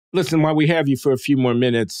Listen, while we have you for a few more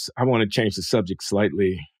minutes, I want to change the subject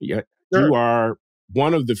slightly. Yeah, Sure. You are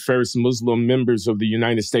one of the first Muslim members of the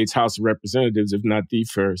United States House of Representatives, if not the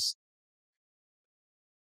first.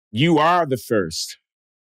 You are the first.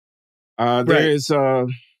 There Right. is a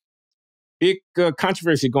big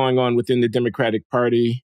controversy going on within the Democratic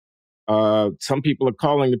Party. Some people are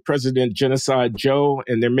calling the president Genocide Joe,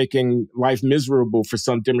 and they're making life miserable for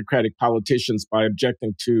some Democratic politicians by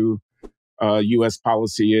objecting to U.S.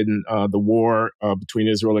 policy in the war between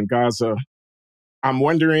Israel and Gaza. I'm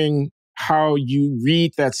wondering how you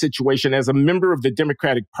read that situation as a member of the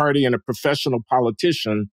Democratic Party and a professional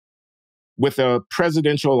politician with a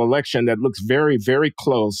presidential election that looks very, very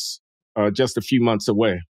close, just a few months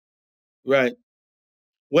away. Right.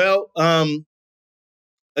 Well,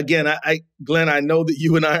 again, Glenn, I know that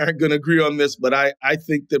you and I aren't going to agree on this, but I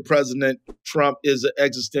think that President Trump is an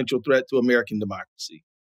existential threat to American democracy.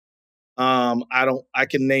 I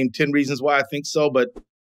can name 10 reasons why I think so, but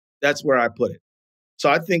that's where I put it. So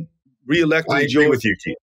I think reelecting I agree with you,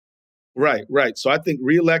 Keith. Right. So I think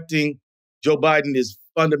reelecting Joe Biden is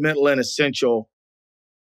fundamental and essential.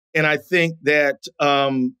 And I think that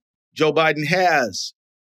Joe Biden has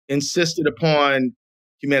insisted upon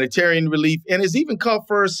humanitarian relief and has even called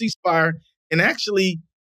for a ceasefire and actually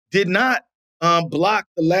did not block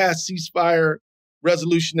the last ceasefire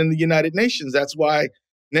resolution in the United Nations. That's why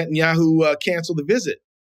Netanyahu canceled the visit.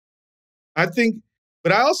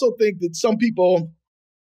 But I also think that some people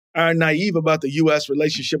are naive about the U.S.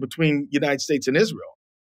 relationship between the United States and Israel.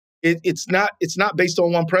 It's not based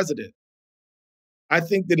on one president. I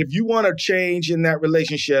think that if you want to change in that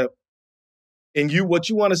relationship, and what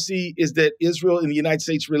you want to see is that Israel and the United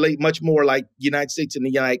States relate much more like the United States and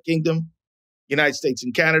the United Kingdom, United States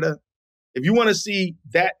and Canada. If you want to see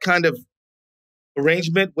that kind of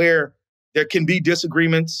arrangement where there can be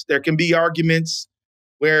disagreements, there can be arguments,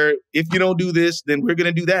 where if you don't do this, then we're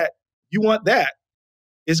going to do that. You want that.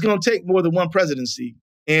 It's going to take more than one presidency.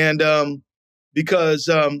 And because,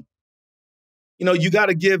 you got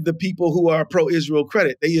to give the people who are pro-Israel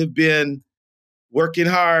credit. They have been working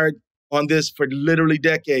hard on this for literally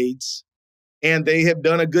decades, and they have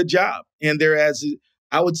done a good job. And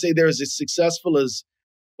I would say they're as successful as,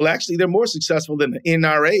 well, actually, they're more successful than the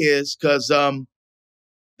NRA is because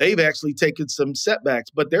they've actually taken some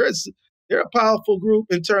setbacks. But they're a powerful group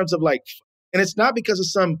in terms of and it's not because of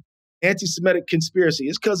some anti-Semitic conspiracy.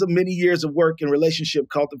 It's because of many years of work and relationship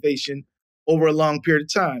cultivation over a long period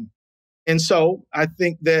of time. And so I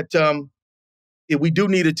think that if we do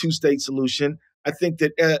need a two-state solution, I think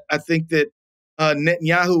that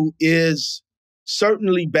Netanyahu is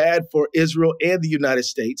certainly bad for Israel and the United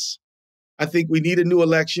States. I think we need a new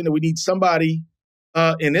election, and we need somebody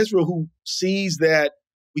in Israel who sees that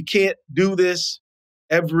we can't do this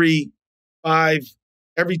every 2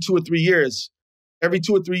 or 3 years. Every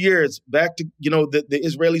 2 or 3 years, back to the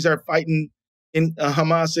Israelis are fighting in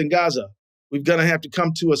Hamas in Gaza. We're going to have to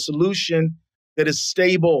come to a solution that is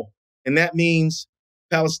stable, and that means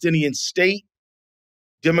Palestinian state,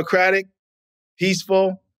 democratic,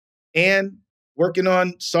 peaceful, and working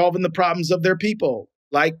on solving the problems of their people,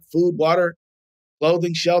 like food, water,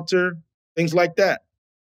 clothing, shelter, things like that.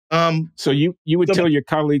 So you would tell your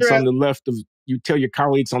colleagues on the left of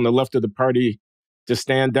the party to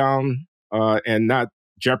stand down and not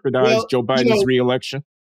jeopardize Joe Biden's reelection?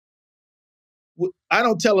 I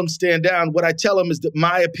don't tell them stand down. What I tell them is that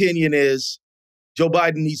my opinion is Joe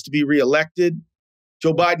Biden needs to be reelected.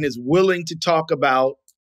 Joe Biden is willing to talk about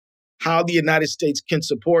how the United States can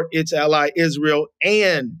support its ally Israel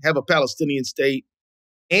and have a Palestinian state.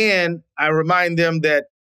 And I remind them that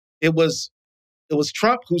it was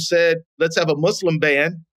Trump who said, let's have a Muslim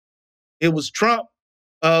ban. It was Trump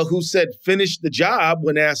who said, finish the job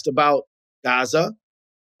when asked about Gaza.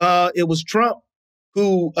 It was Trump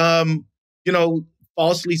who,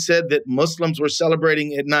 falsely said that Muslims were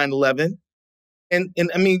celebrating at 9/11. And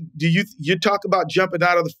I mean, you talk about jumping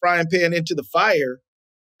out of the frying pan into the fire?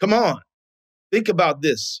 Come on, think about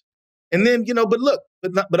this. And then,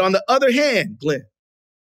 but on the other hand, Glenn,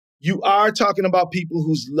 you are talking about people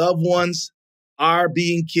whose loved ones are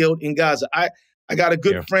being killed in Gaza. I got a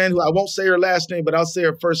good friend who I won't say her last name, but I'll say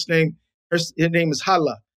her first name. Her name is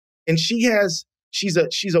Hala. And she's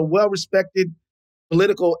a well-respected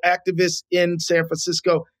political activist in San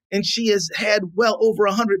Francisco. And she has had well over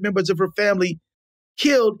 100 members of her family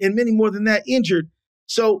killed and many more than that injured.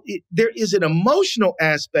 So there is an emotional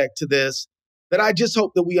aspect to this that I just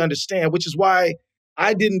hope that we understand, which is why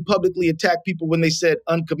I didn't publicly attack people when they said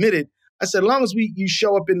uncommitted. I said, as long as you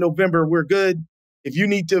show up in November, we're good. If you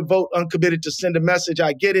need to vote uncommitted to send a message,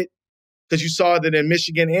 I get it, because you saw that in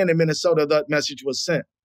Michigan and in Minnesota, that message was sent.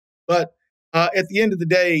 But at the end of the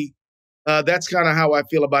day, that's kind of how I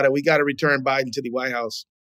feel about it. We got to return Biden to the White House.